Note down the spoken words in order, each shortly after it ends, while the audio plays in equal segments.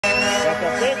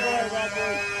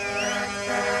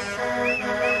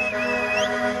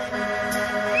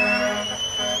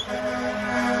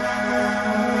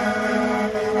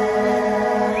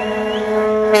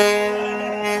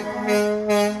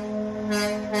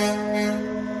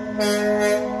That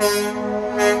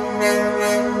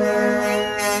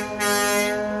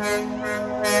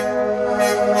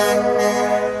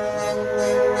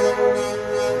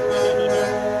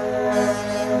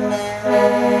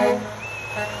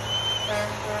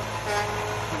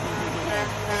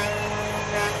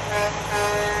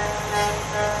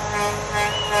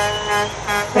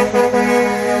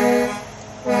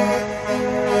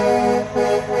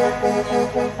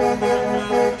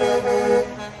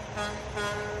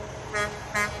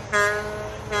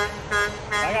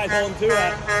guy's holding to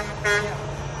that.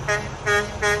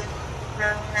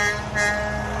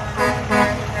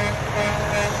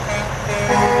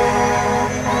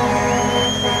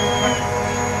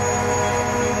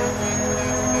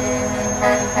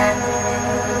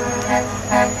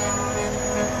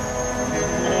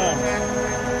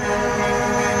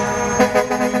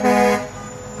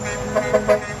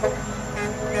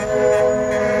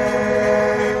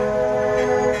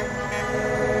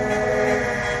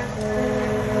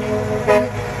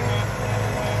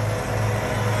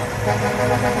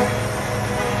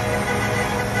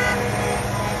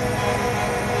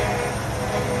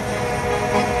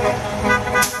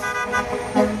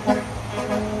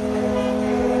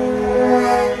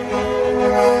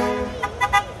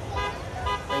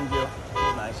 Thank you.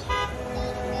 Nice.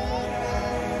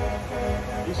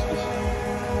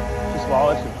 She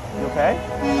swallowed. You okay?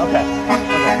 Okay.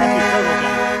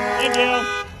 Thank you.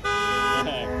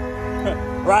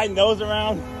 Riding those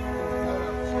around.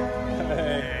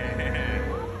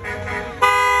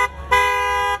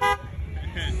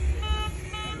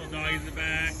 Little doggies in the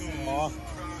back. Aww.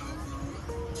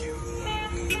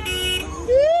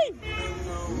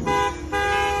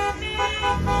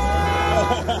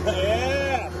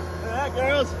 Yeah. Look at that,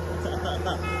 girls.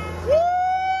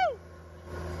 Woo!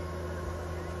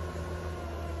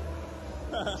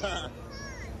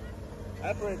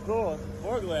 That's pretty cool.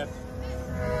 Forklift.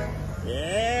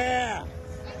 Yeah.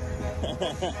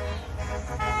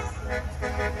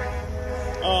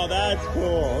 Oh, that's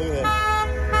cool. Look at this.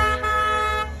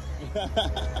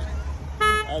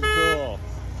 That's cool.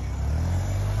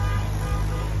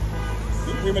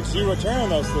 You pretty much zero turn on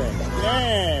those things.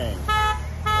 Dang.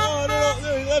 Oh,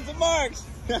 no, he left the marks.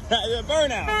 The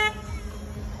burnout.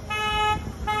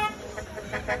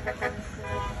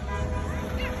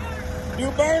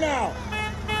 Do burnout.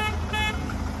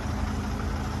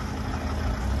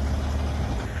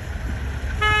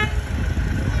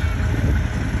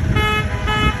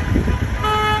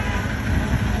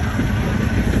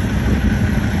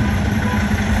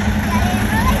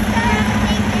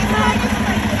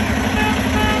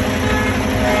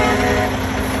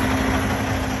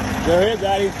 Go ahead,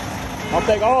 Daddy. I'll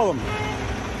take all of them.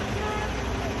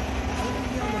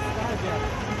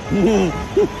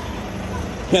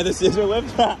 Yeah, this is a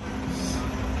lift. I've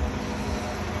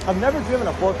never driven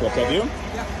a forklift, have you?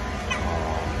 Yeah.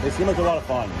 They seem like a lot of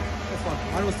fun. It's fun.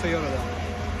 Mine was Toyota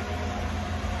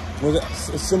though. Was it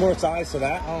a similar size to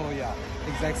that? Oh yeah.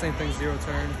 Exact same thing, zero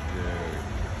turn.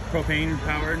 Yeah. Propane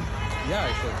powered? Yeah,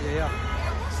 actually. Yeah.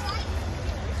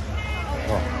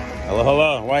 Oh. Hello,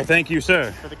 hello. Why, thank you,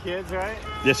 sir. For the kids, right?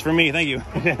 Just for me, thank you.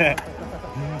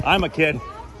 I'm a kid.